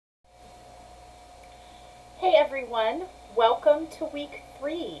everyone. Welcome to week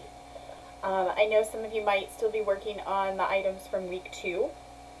 3. I know some of you might still be working on the items from week 2.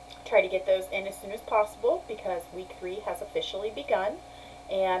 Try to get those in as soon as possible because week 3 has officially begun,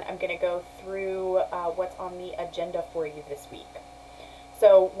 and I'm going to go through what's on the agenda for you this week.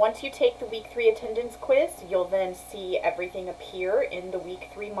 So once you take the week 3 attendance quiz, you'll then see everything appear in the week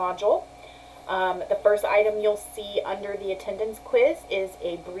 3 module. The first item you'll see under the attendance quiz is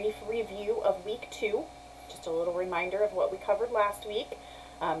a brief review of week 2. Just a little reminder of what we covered last week,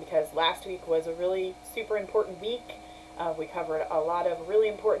 because last week was a really super important week. We covered a lot of really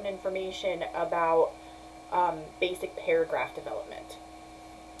important information about basic paragraph development.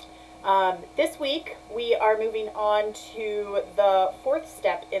 This week we are moving on to the 4th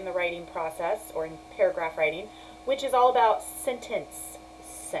step in the writing process, or in paragraph writing, which is all about sentence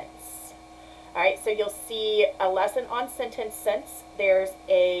sense. Alright, so you'll see a lesson on sentence sense. There's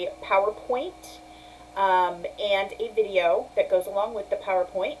a PowerPoint and a video that goes along with the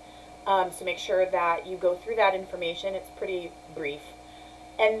PowerPoint. So make sure that you go through that information. It's pretty brief.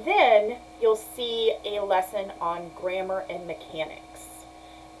 And then you'll see a lesson on grammar and mechanics.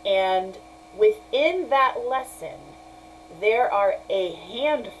 And within that lesson, there are a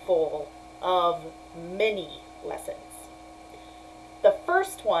handful of mini lessons. The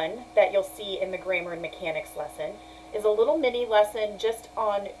first one that you'll see in the grammar and mechanics lesson is a little mini lesson just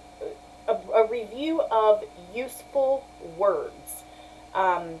on a review of useful words.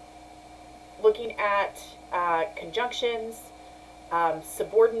 Looking at conjunctions,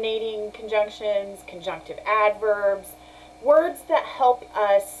 subordinating conjunctions, conjunctive adverbs, words that help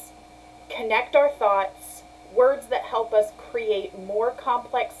us connect our thoughts, words that help us create more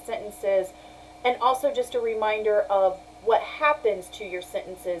complex sentences, and also just a reminder of what happens to your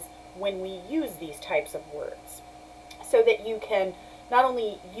sentences when we use these types of words, so that you can not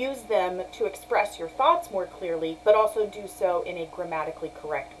only use them to express your thoughts more clearly, but also do so in a grammatically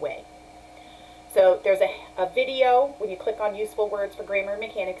correct way. So there's a video. When you click on useful words for grammar and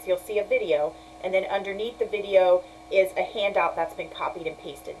mechanics, you'll see a video, and then underneath the video is a handout that's been copied and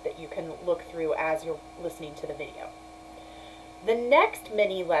pasted that you can look through as you're listening to the video. The next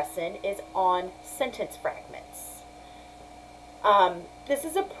mini lesson is on sentence fragments. This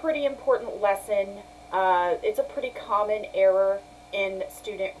is a pretty important lesson. It's a pretty common error in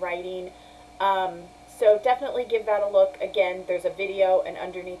student writing. So definitely give that a look. Again, there's a video, and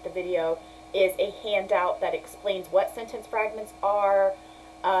underneath the video is a handout that explains what sentence fragments are,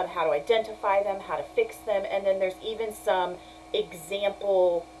 how to identify them, how to fix them, and then there's even some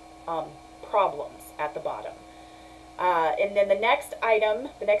example problems at the bottom. And then the next item,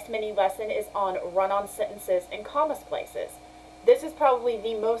 the next mini lesson, is on run-on sentences and comma splices. This is probably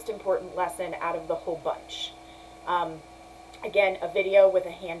the most important lesson out of the whole bunch. Again, a video with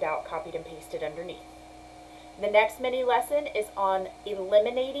a handout copied and pasted underneath. The next mini lesson is on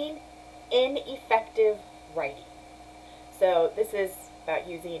eliminating ineffective writing. So this is about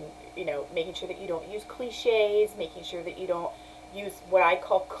using, making sure that you don't use cliches, making sure that you don't use what I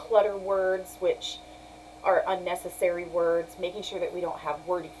call clutter words, which are unnecessary words, making sure that we don't have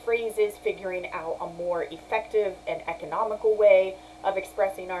wordy phrases, figuring out a more effective and economical way of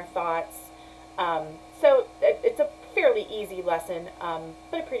expressing our thoughts. So it's a fairly easy lesson,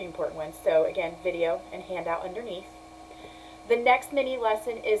 but a pretty important one. So again, video and handout underneath. The next mini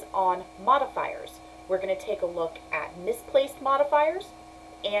lesson is on modifiers. We're going to take a look at misplaced modifiers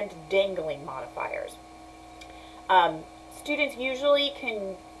and dangling modifiers. Students usually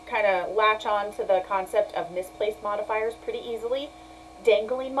can kind of latch on to the concept of misplaced modifiers pretty easily.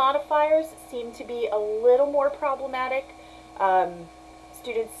 Dangling modifiers seem to be a little more problematic.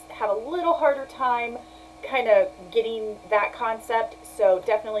 Students have a little harder time kind of getting that concept, so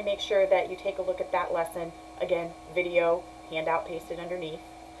definitely make sure that you take a look at that lesson. Again, video, handout pasted underneath.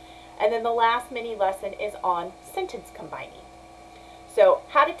 And then the last mini lesson is on sentence combining. So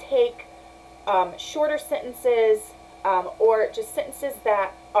how to take shorter sentences, or just sentences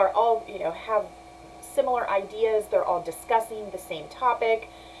that are all, have similar ideas, they're all discussing the same topic,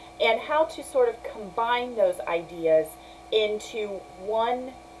 and how to sort of combine those ideas into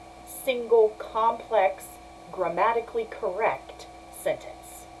one single complex, grammatically correct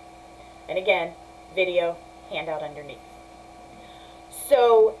sentence. And again, video, handout underneath.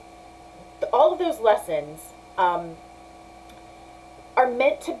 So all of those lessons are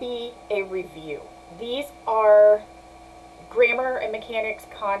meant to be a review. These are grammar and mechanics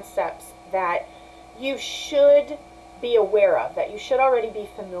concepts that you should be aware of, that you should already be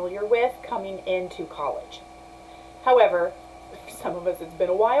familiar with coming into college. However, some of us, it's been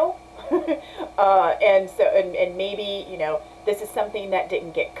a while, and maybe, this is something that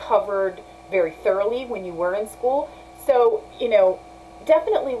didn't get covered very thoroughly when you were in school. So, you know,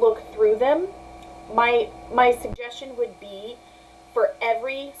 definitely look through them. My suggestion would be for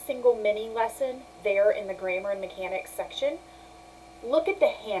every single mini lesson there in the grammar and mechanics section, look at the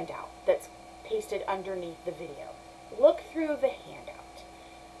handout that's pasted underneath the video. Look through the handout.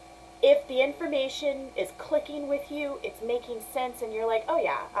 If the information is clicking with you, it's making sense, and you're like, oh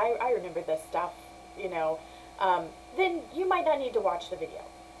yeah, I remember this stuff, you know, then you might not need to watch the video.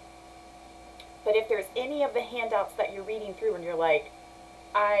 But if there's any of the handouts that you're reading through and you're like,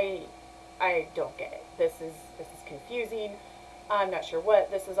 I don't get it, this is confusing, I'm not sure what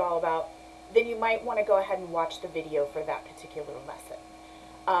this is all about, then you might want to go ahead and watch the video for that particular lesson.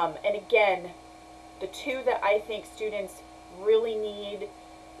 And again, the two that I think students really need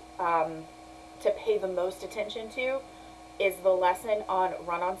to pay the most attention to is the lesson on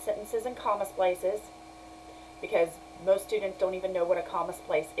run-on sentences and comma splices, because most students don't even know what a comma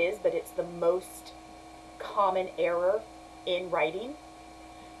splice is, but it's the most common error in writing.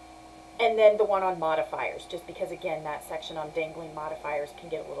 And then the one on modifiers, just because, again, that section on dangling modifiers can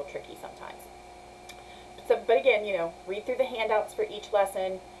get a little tricky sometimes. So, but again, you know, read through the handouts for each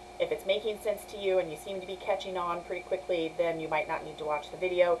lesson. If it's making sense to you and you seem to be catching on pretty quickly, then you might not need to watch the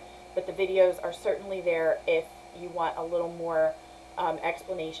video. But the videos are certainly there if you want a little more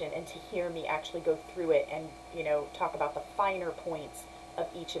explanation and to hear me actually go through it and, you know, talk about the finer points of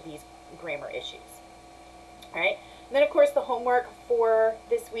each of these grammar issues. All right. And then, of course, the homework for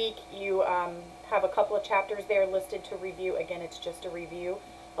this week, you have a couple of chapters there listed to review. Again, it's just a review,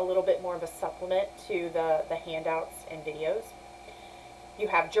 a little bit more of a supplement to the handouts and videos. You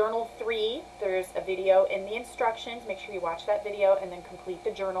have Journal 3. There's a video in the instructions. Make sure you watch that video and then complete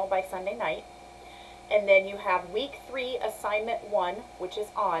the journal by Sunday night. And then you have Week 3, Assignment 1, which is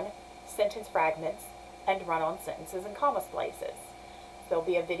on sentence fragments and run-on sentences and comma splices. There'll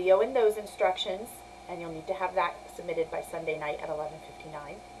be a video in those instructions, and you'll need to have that submitted by Sunday night at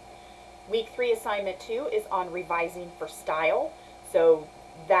 11:59. Week 3, Assignment 2 is on revising for style. So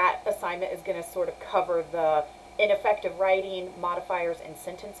that assignment is going to sort of cover the ineffective writing, modifiers, and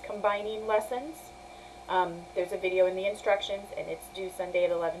sentence combining lessons. There's a video in the instructions, and it's due Sunday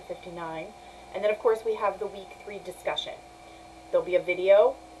at 11:59. And then, of course, we have the Week 3 discussion. There'll be a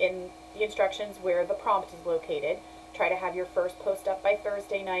video in the instructions where the prompt is located. Try to have your first post up by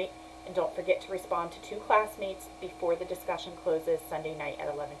Thursday night, and don't forget to respond to 2 classmates before the discussion closes Sunday night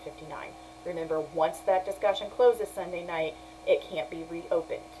at 11:59. Remember, once that discussion closes Sunday night, it can't be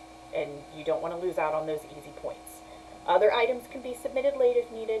reopened, and you don't want to lose out on those easy points. Other items can be submitted late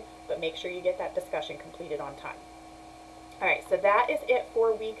if needed, but make sure you get that discussion completed on time. All right, so that is it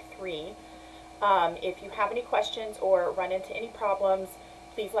for Week 3. If you have any questions or run into any problems,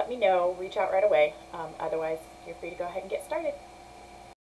 please let me know. Reach out right away. Otherwise, you're free to go ahead and get started.